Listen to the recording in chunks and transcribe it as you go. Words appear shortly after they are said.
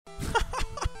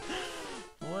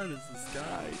What is this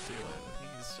guy doing?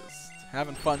 He's just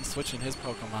having fun switching his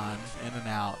Pokemon in and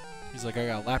out. He's like, I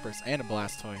got a Lapras and a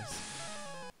Blastoise.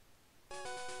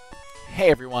 Hey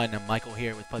everyone, I'm Michael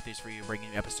here with Play These For You,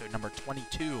 bringing you episode number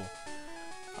 22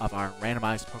 of our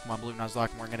randomized Pokemon Blue Nuzlocke,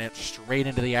 and we're going to get straight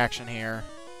into the action here.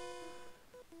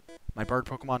 My bird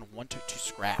Pokemon wanted to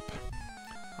scrap.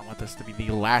 I want this to be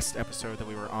the last episode that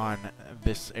we were on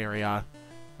this area,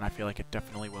 and I feel like it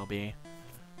definitely will be.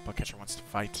 Bugcatcher wants to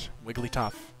fight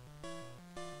Wigglytuff.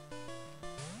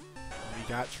 We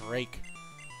got Drake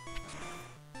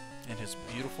and his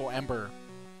beautiful Ember.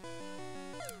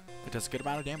 It does a good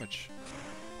amount of damage.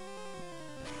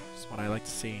 That's what I like to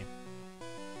see.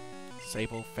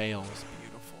 Sable fails.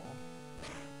 Beautiful.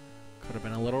 Could have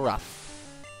been a little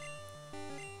rough.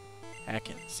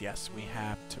 Ekans, yes, we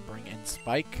have to bring in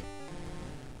Spike.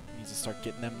 He needs to start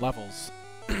getting them levels.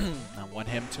 I want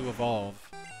him to evolve.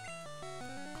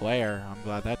 Claire, I'm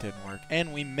glad that didn't work.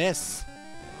 And we miss.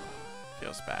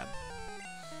 Feels bad.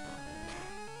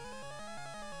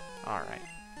 Alright.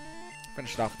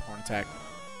 Finish it off with Horn Attack.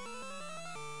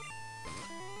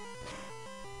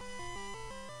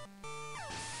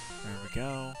 There we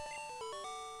go.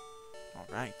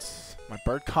 Alright. My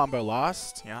bird combo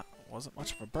lost. Yeah, it wasn't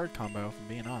much of a bird combo, if I'm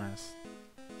being honest.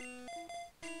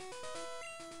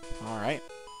 Alright.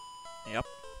 Yep.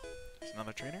 There's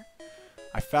another trainer.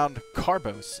 I found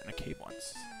Carbos in a cave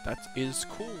once. That is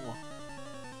cool.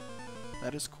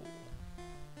 That is cool.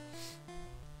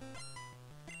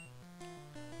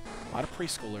 A lot of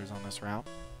preschoolers on this route.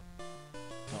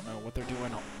 Don't know what they're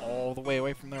doing all the way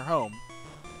away from their home.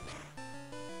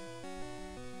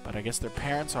 But I guess their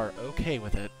parents are okay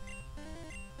with it.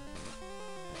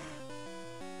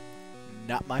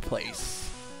 Not my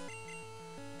place.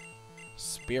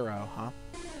 Spearow, huh?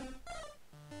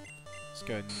 Let's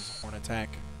go ahead and use a Horn Attack.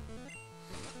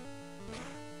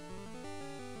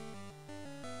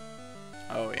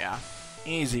 Oh yeah.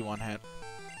 Easy one hit.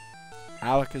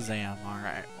 Alakazam.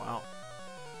 Alright, well.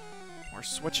 We're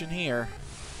switching here.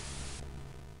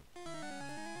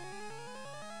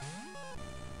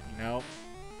 You know,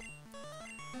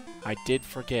 I did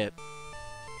forget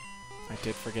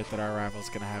that our rival's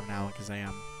gonna have an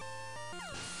Alakazam.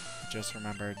 I just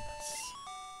remembered. It's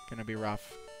gonna be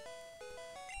rough.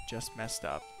 Just messed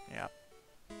up. Yep.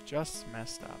 Just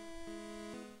messed up.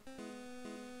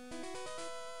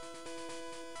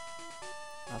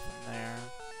 Nothing there.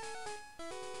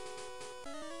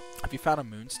 Have you found a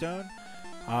Moonstone?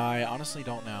 I honestly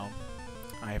don't know.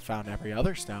 I have found every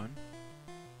other stone.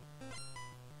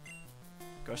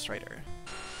 Ghost Rider.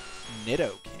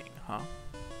 Nidoking, huh?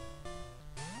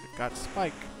 We've got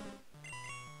Spike.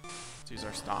 Let's use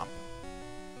our Stomp.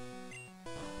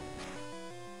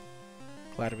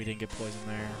 Glad we didn't get poison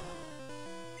there.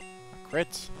 A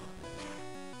crit.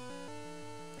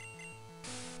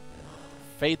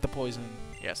 Fade the poison.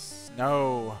 Yes.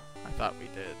 No. I thought we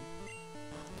did.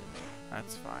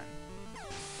 That's fine.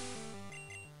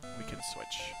 We can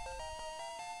switch.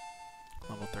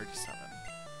 Level 37.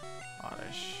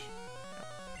 Oddish. Yep.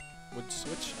 Would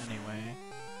switch anyway.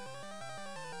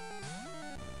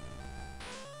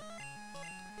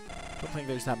 Don't think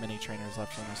there's that many trainers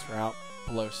left on this route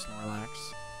below Snorlax,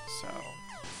 so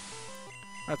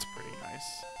that's pretty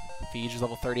nice. Feege is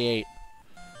level 38.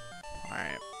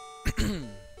 Alright.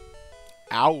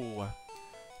 Ow!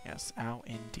 Yes, ow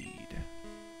indeed.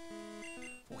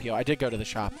 Well, I did go to the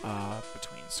shop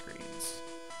between screens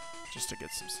just to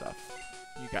get some stuff.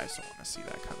 You guys don't want to see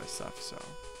that kind of stuff, so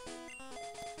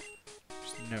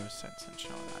there's no sense in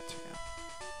showing that to you.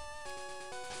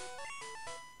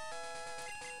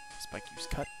 Spike use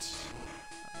cut.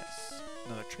 Yes.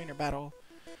 Another trainer battle.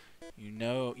 You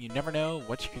never know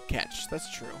what you could catch.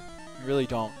 That's true. You really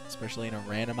don't, especially in a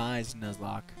randomized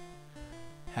Nuzlocke.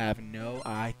 Have no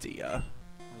idea.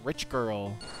 Rich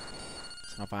girl.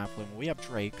 It's not Vileplume. We have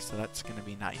Drake, so that's gonna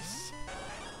be nice.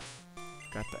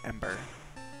 Got the Ember.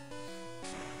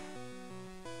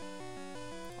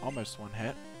 Almost one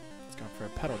hit. Let's go for a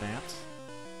Petal Dance.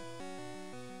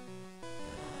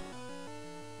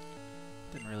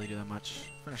 Didn't really do that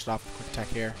much. Finished off with Quick Attack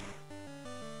here.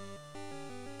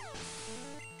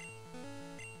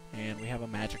 And we have a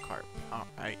Magikarp.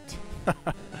 Alright.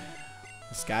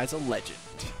 This guy's a legend.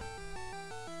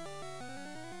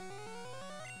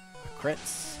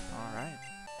 Crits. Alright.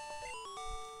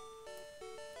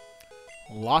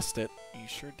 Lost it. You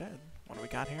sure did. What do we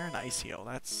got here? An Ice Heal.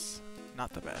 That's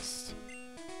not the best.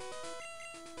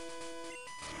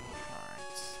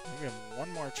 Alright. We have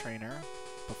one more trainer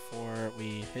before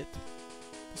we hit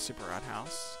the Super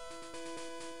Roundhouse.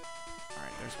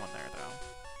 Alright, there's one there though.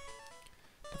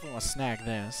 Definitely want to snag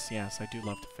this. Yes, I do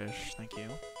love to fish. Thank you.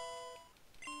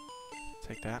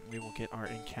 Take that, and we will get our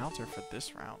encounter for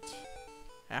this round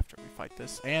after we fight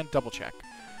this. And double check.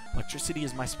 Electricity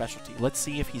is my specialty. Let's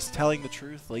see if he's telling the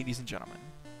truth, ladies and gentlemen.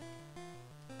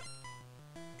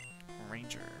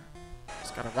 Ranger.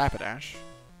 He's got a Rapidash.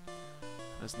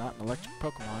 That is not an electric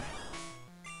Pokemon.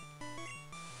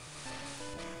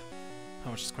 How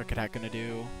much is Quick Attack going to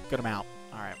do? Good amount.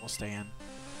 Alright, we'll stay in.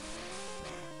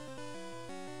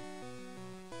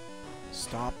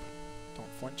 Stop.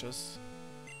 Don't flinch us.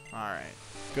 Alright.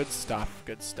 Good stuff.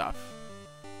 Good stuff.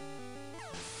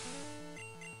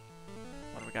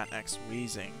 What do we got next?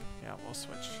 Wheezing. Yeah, we'll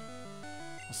switch.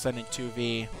 We'll send in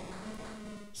 2V.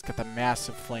 He's got the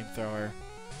massive flamethrower.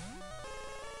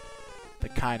 The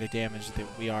kind of damage that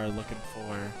we are looking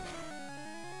for.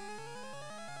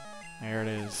 There it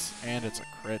is. And it's a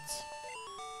crit.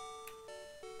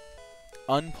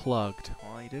 Unplugged.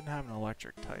 Well, he didn't have an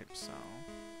electric type, so...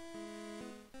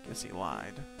 guess he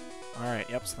lied. Alright,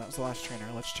 yep, so that was the last trainer.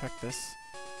 Let's check this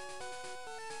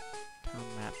town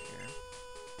map here.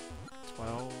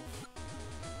 12.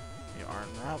 We are in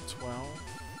Route 12.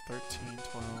 13,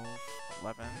 12,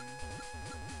 11.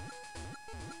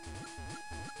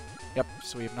 Yep,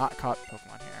 so we have not caught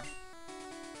Pokemon here.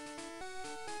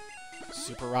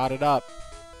 Super rotted up.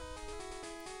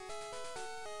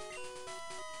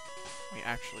 We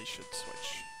actually should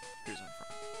switch. Who's in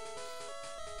front?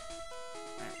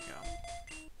 There we go.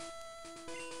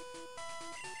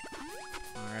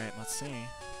 Alright, let's see.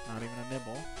 Not even a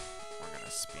nibble. We're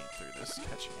gonna speed through this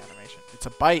catching animation. It's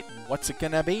a bite. What's it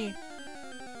gonna be?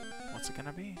 What's it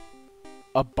gonna be?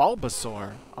 A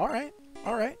Bulbasaur. Alright,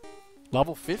 alright.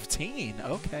 Level 15.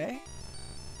 Okay.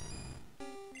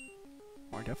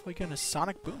 We're definitely gonna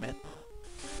Sonic Boom it.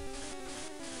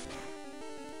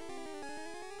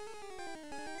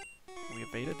 We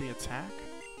evaded the attack.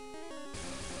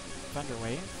 Thunder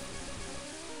Wave.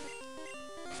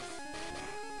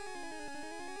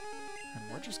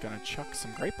 And we're just gonna chuck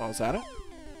some Great Balls at it.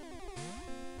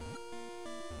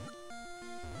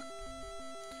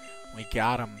 We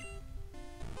got him.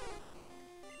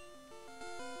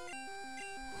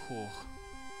 Cool.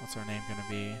 What's our name gonna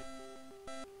be?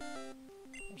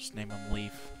 We'll just name him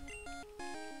Leaf.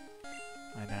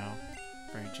 I know.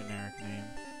 Very generic name.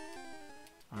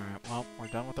 Alright, well, we're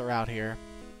done with the route here.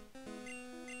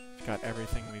 We've got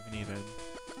everything we've needed.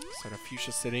 So to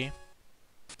Fuchsia City.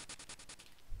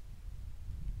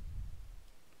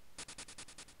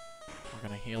 We're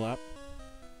gonna heal up.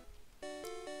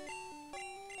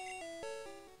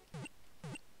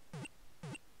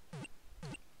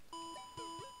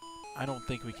 I don't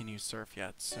think we can use Surf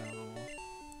yet, so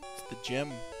it's the gym.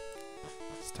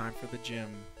 It's time for the gym.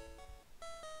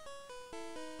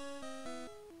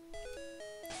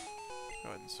 Go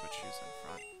ahead and switch who's in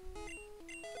front.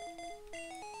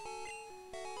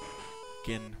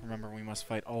 Again, remember we must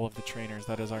fight all of the trainers.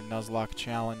 That is our Nuzlocke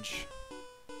challenge.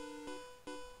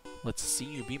 Let's see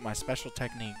you beat my special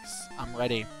techniques. I'm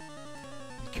ready.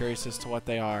 I'm curious as to what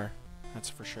they are. That's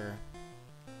for sure.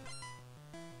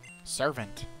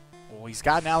 Servant. Well, he's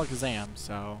got an Alakazam,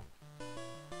 so...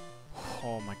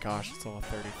 oh my gosh, it's level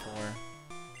 34.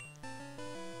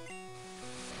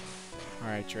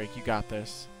 Alright, Drake, you got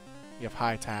this. You have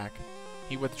high attack.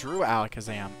 He withdrew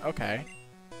Alakazam. Okay.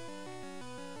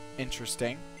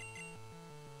 Interesting.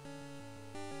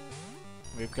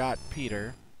 We've got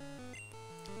Peter.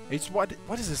 It's what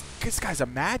is this? This guy's a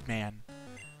madman.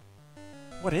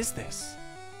 What is this?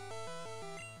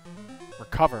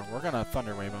 Recover. We're gonna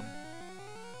Thunder Wave him.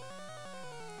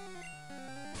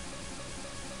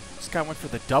 This guy went for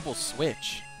the double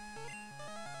switch.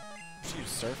 Should use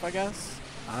Surf, I guess?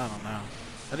 I don't know.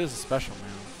 That is a special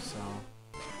move, so...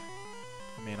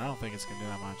 I mean, I don't think it's gonna do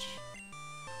that much.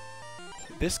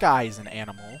 This guy is an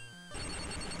animal.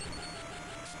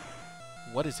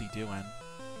 What is he doing?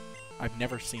 I've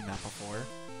never seen that before.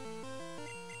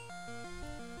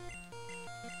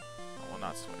 I will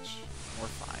not switch. We're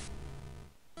fine.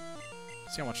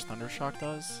 See how much Thunder Shock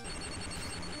does?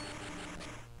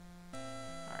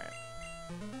 Alright.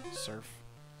 Surf.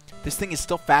 This thing is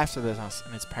still faster than us,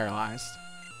 and it's paralyzed.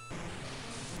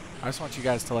 I just want you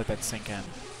guys to let that sink in.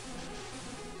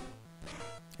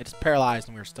 It is paralyzed,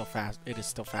 and we're still fast. It is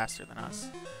still faster than us.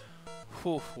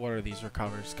 Whew, what are these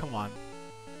recovers? Come on.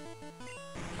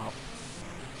 Oh,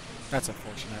 that's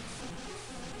unfortunate.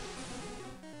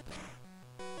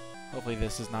 Hopefully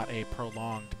this is not a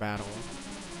prolonged battle.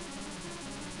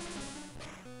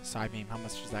 Side beam, how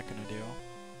much is that going to do?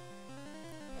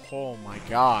 Oh my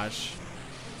gosh.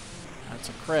 That's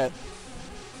a crit.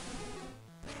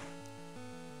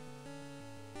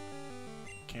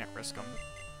 Can't risk him.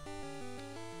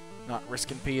 Not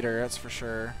risking Peter, that's for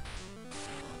sure.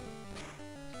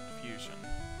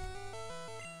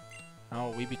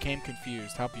 Oh, we became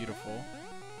confused. How beautiful.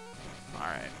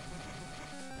 Alright.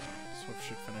 Swift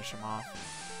should finish him off.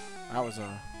 That was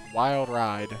a wild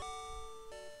ride.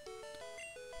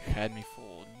 You had me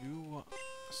fooled. You,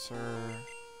 sir,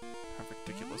 have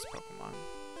ridiculous Pokemon.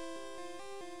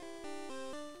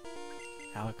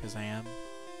 Alakazam.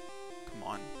 Come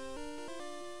on.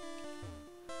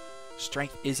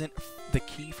 Strength isn't the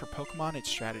key for Pokemon, it's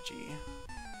strategy.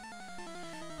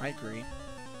 I agree.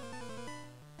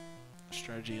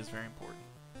 Strategy is very important.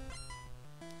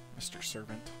 Mr.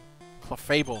 Servant.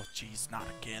 Clefable. Jeez, not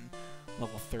again.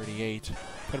 Level 38.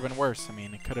 Could have been worse. I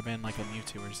mean, it could have been like a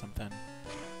Mewtwo or something.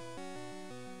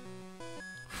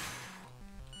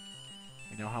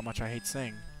 You know how much I hate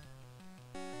Sing.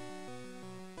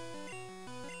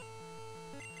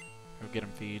 Go get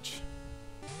him, Feege.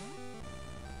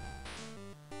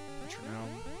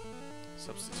 Metronome.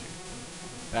 Substitute.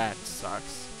 That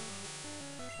sucks.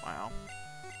 Wow.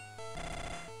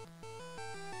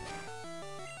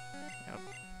 Yep.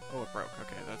 Oh, it broke.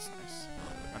 Okay, that's nice.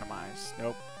 Minimize.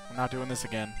 Nope. I'm not doing this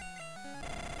again.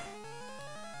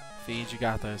 Feege, you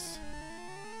got this.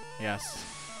 Yes.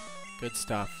 Good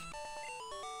stuff.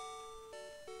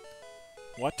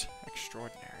 What?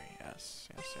 Extraordinary. Yes.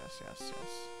 Yes, yes, yes,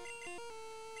 yes.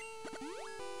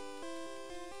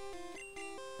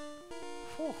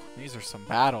 Whew. These are some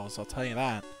battles, I'll tell you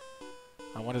that.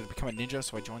 I wanted to become a ninja,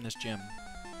 so I joined this gym.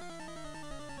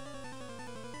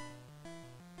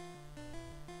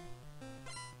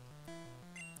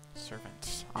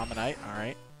 Servant. Ammonite,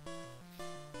 alright.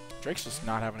 Drake's just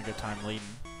not having a good time leading.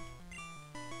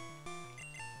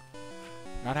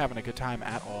 Not having a good time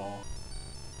at all.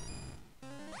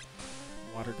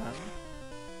 Water gun.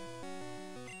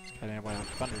 Just getting away with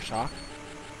Thunder Shock.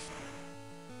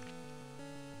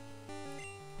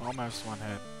 Almost one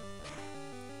hit.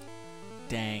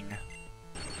 Dang.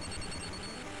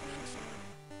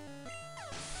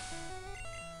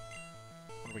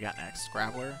 What do we got next?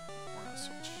 Graveler? We're gonna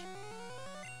switch.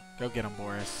 Go get him,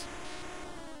 Boris.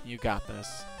 You got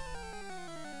this.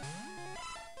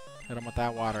 Hit him with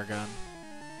that water gun.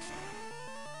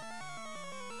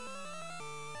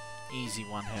 Easy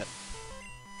one hit.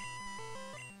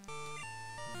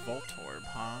 Voltorb,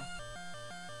 huh?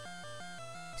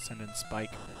 Send in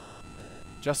Spike.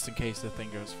 Just in case the thing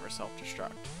goes for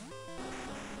self-destruct.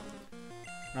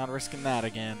 Not risking that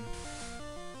again.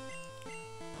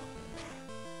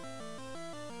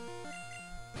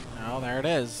 Oh, there it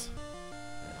is.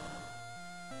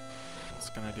 It's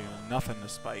gonna do nothing to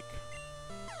Spike.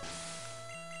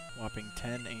 Whopping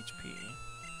 10 HP.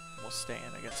 We'll stay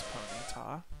in against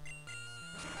Ponyta.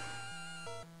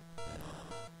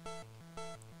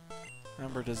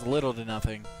 Remember, does little to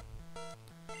nothing.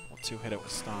 We'll two-hit it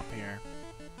with Stomp here.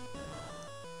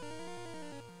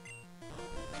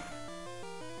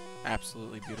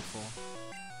 Absolutely beautiful.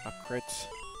 A crit.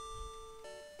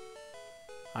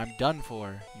 I'm done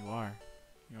for. You are.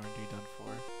 You are indeed done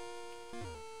for.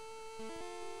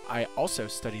 I also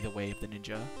study the way of the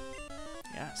ninja.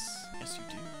 Yes. Yes, you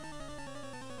do.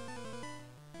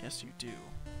 Yes, you do.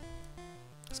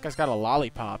 This guy's got a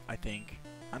lollipop, I think.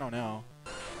 I don't know.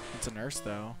 It's a nurse,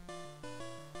 though.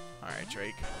 Alright,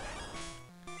 Drake.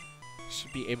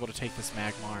 Should be able to take this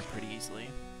Magmar pretty easily.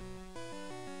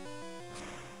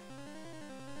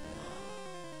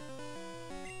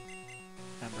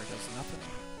 Ember does nothing.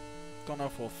 Don't know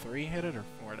if we'll 3-hit it, or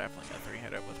we're definitely going to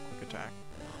 3-hit it with Quick Attack.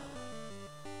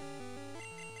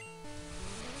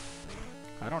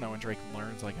 I don't know when Drake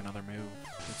learns, like, another move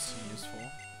that's useful.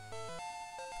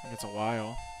 I think it's a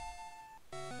while.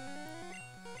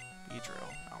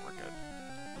 Beedrill. Oh, we're good.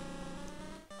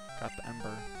 Got the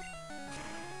Ember.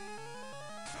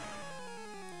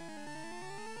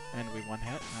 And we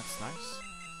one-hit, that's nice.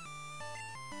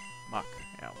 Muck.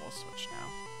 Yeah, we'll switch now.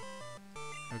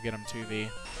 Go get him 2v.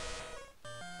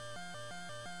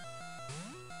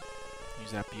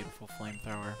 Use that beautiful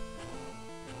flamethrower.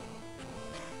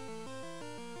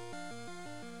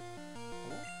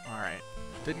 Alright.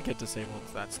 Didn't get disabled,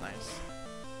 so that's nice.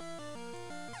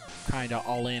 Kinda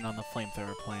all in on the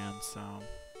flamethrower plan, so...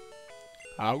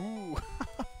 Ow!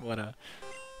 What a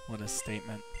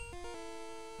statement.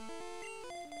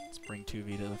 Let's bring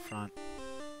 2v to the front.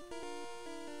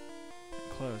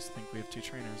 Close. I think we have 2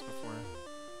 trainers before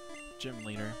gym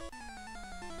leader.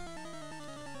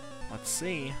 Let's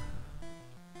see.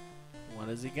 What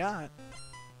has he got?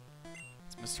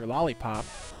 It's Mr. Lollipop.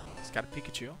 He's got a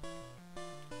Pikachu.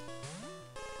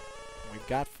 We've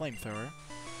got Flamethrower.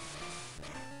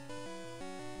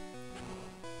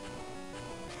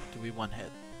 Do we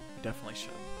one-hit? We definitely should.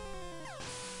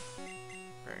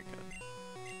 Very good.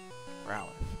 Growlithe.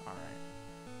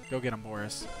 Alright. Go get him,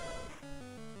 Boris.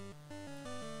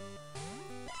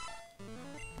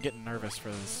 I'm getting nervous for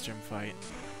this gym fight.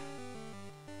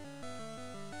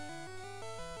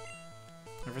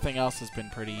 Everything else has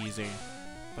been pretty easy,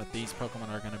 but these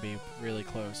Pokemon are going to be really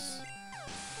close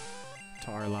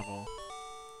to our level.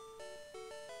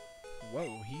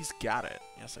 Whoa, he's got it.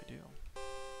 Yes, I do.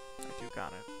 I do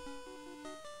got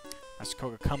it. Master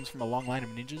Koga comes from a long line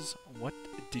of ninjas. What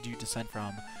did you descend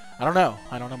from? I don't know.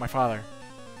 I don't know my father.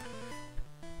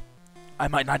 I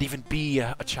might not even be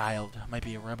a child. I might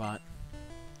be a robot.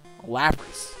 A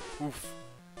Lapras. Oof.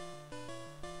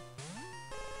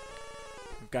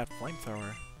 We've got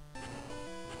Flamethrower.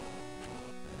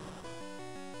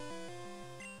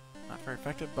 Not very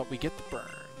effective, but we get the burn.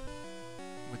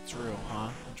 Withdrew,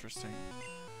 huh? Interesting.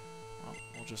 Well,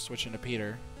 we'll just switch into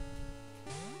Peter.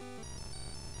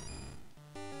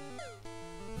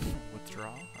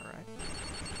 Withdraw, alright.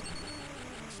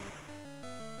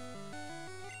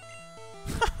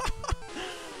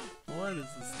 What is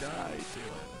this guy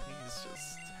doing? He's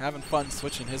just having fun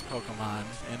switching his Pokemon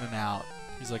in and out.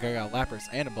 He's like, I got Lapras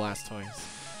and a Blastoise.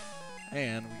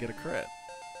 And we get a crit.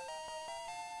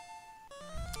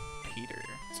 Peter.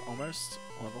 It's almost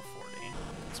level 40.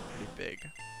 It's pretty big.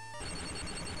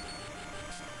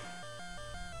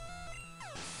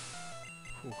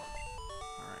 Whew.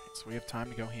 Alright, so we have time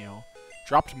to go heal.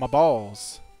 Dropped my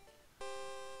balls!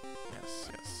 Yes,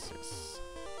 yes, yes.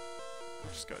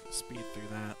 Just go ahead and speed through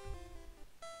that.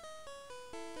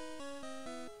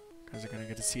 Guys are gonna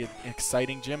get to see an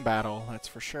exciting gym battle, that's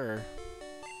for sure.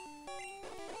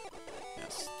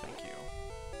 Yes, thank you.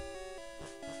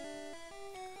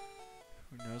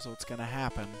 Who knows what's gonna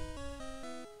happen?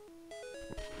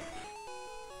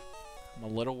 I'm a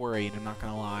little worried, I'm not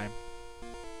gonna lie.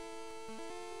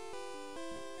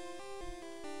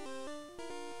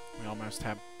 We almost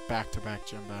have back-to-back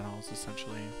gym battles,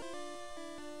 essentially.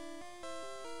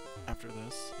 After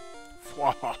this.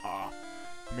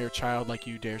 A mere child like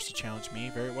you dares to challenge me.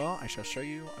 Very well, I shall show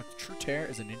you. A true terror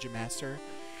is a ninja master.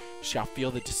 Shall feel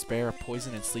the despair of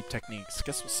poison and sleep techniques.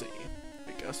 Guess we'll see.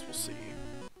 I guess we'll see.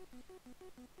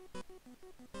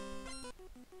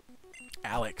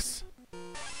 Alex.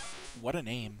 What a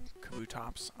name.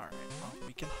 Kabutops. Alright, well,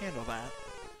 we can handle that.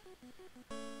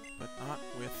 But not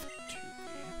with 2B.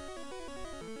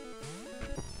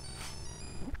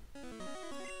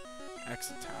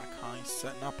 X attack, huh? He's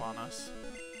setting up on us.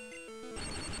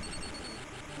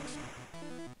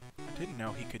 I didn't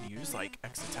know he could use, like,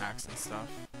 X attacks and stuff.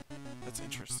 That's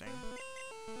interesting.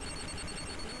 I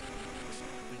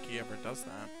don't think he ever does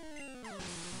that.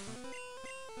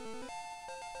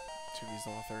 2B's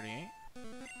level 38.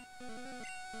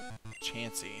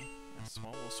 Chansey. Yes,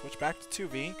 well, we'll switch back to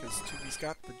 2V, because 2V's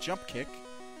got the jump kick.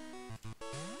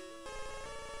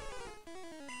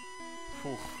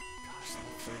 Whew. Gosh,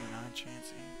 level 39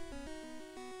 Chansey.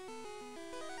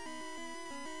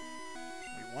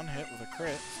 We one hit with a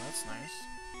crit, so that's nice.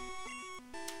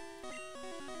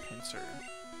 Pincer.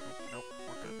 Oh, nope,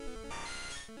 we're good.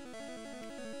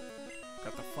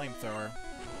 Got the flamethrower.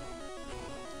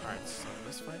 Alright, so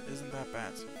this fight isn't that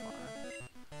bad so far.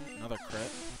 Another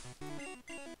crit.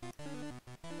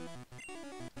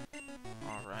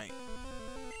 Alright.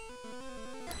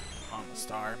 On the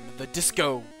star. The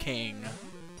Disco King.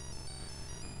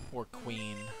 Or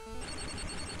Queen.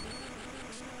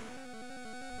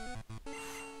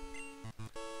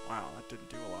 Wow, that didn't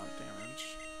do a lot of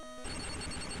damage.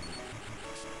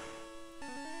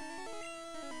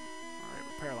 Alright,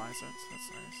 we're paralyzed. That's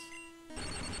nice.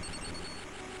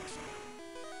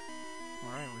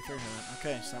 Alright, we third hit it.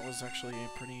 Okay, so that was actually a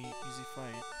pretty easy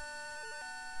fight.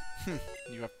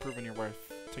 You have proven your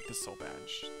worth. Take this soul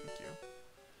badge. Thank you.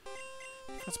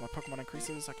 As my Pokemon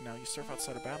increases, I can now use Surf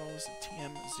outside of battles.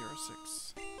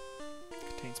 TM06.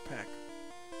 Contains Peck.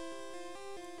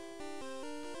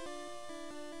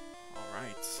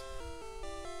 Alright.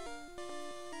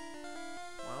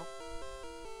 Well.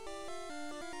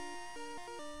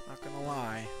 Not gonna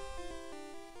lie.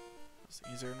 It was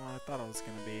easier than what I thought it was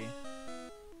gonna be.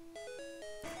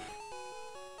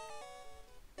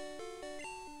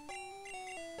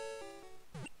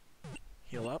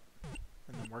 Heal up,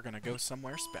 and then we're gonna go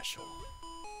somewhere special.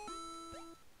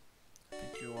 I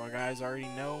think you all guys already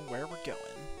know where we're going.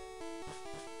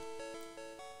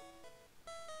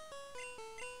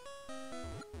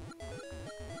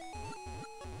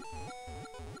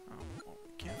 Oh, well,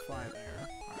 we can't fly there.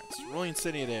 Alright, Cerulean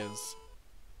City it is.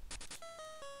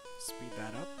 Speed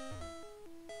that up.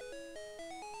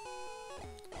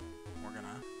 We're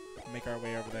gonna make our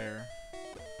way over there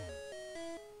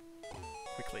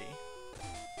quickly.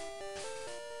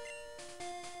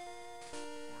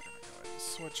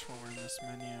 Switch while we're in this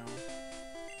menu.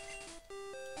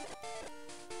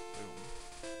 Boom.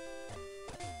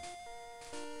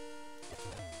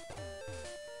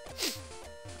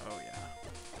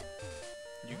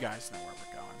 guys know where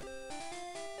we're going.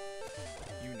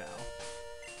 You know.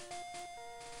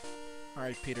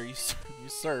 Alright, Peter, you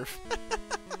surf.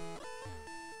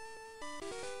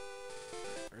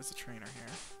 There's the trainer here.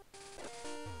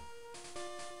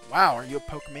 Wow, are you a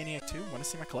Pokemaniac too? Want to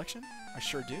see my collection? I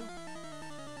sure do.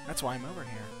 That's why I'm over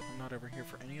here. I'm not over here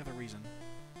for any other reason.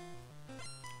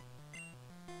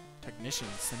 Technician,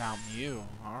 send out Mew.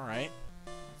 Alright.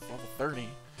 It's level 30.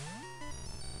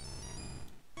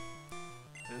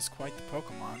 It is quite the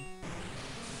Pokemon.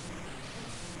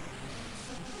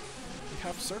 We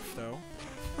have Surf, though.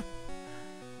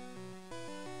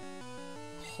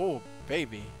 Oh,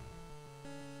 baby.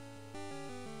 I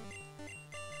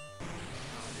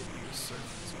did use Surf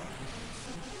as well.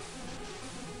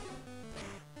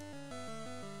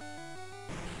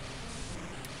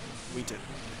 We did.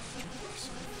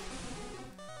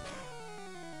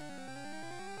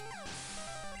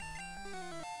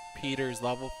 Peter's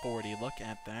level 40. Look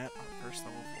at that. Our first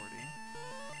level 40.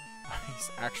 He's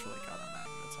actually got a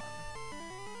magnet on.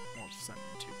 We'll just send him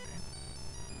 2P.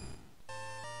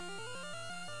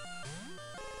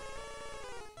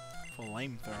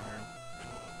 Flamethrower.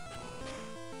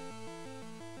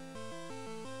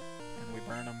 And we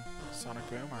burn him. Sonic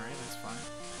Boom. Alright, that's fine.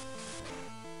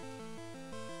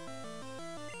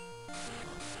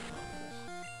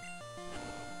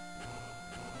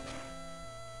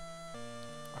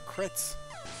 Crits.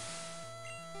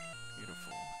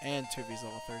 Beautiful. And 2V's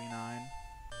level 39.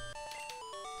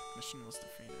 Mission was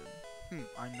defeated.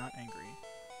 I'm not angry.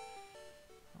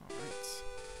 Alright.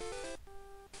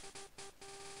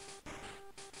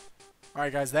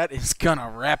 Alright guys, that is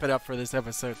gonna wrap it up for this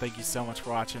episode. Thank you so much for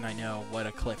watching. I know, what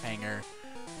a cliffhanger.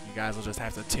 You guys will just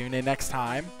have to tune in next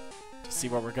time to see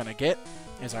what we're gonna get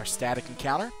as our static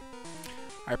encounter.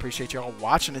 I appreciate you all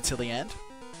watching until the end.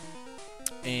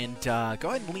 And go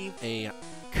ahead and leave a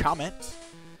comment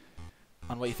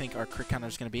on what you think our crit counter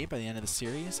is going to be by the end of the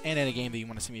series, and any game that you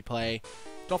want to see me play.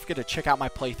 Don't forget to check out my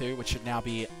playthrough, which should now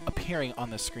be appearing on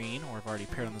the screen, or have already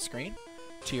appeared on the screen,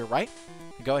 to your right.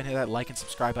 And go ahead and hit that like and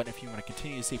subscribe button if you want to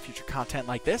continue to see future content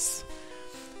like this.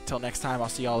 Until next time, I'll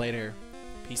see y'all later.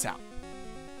 Peace out.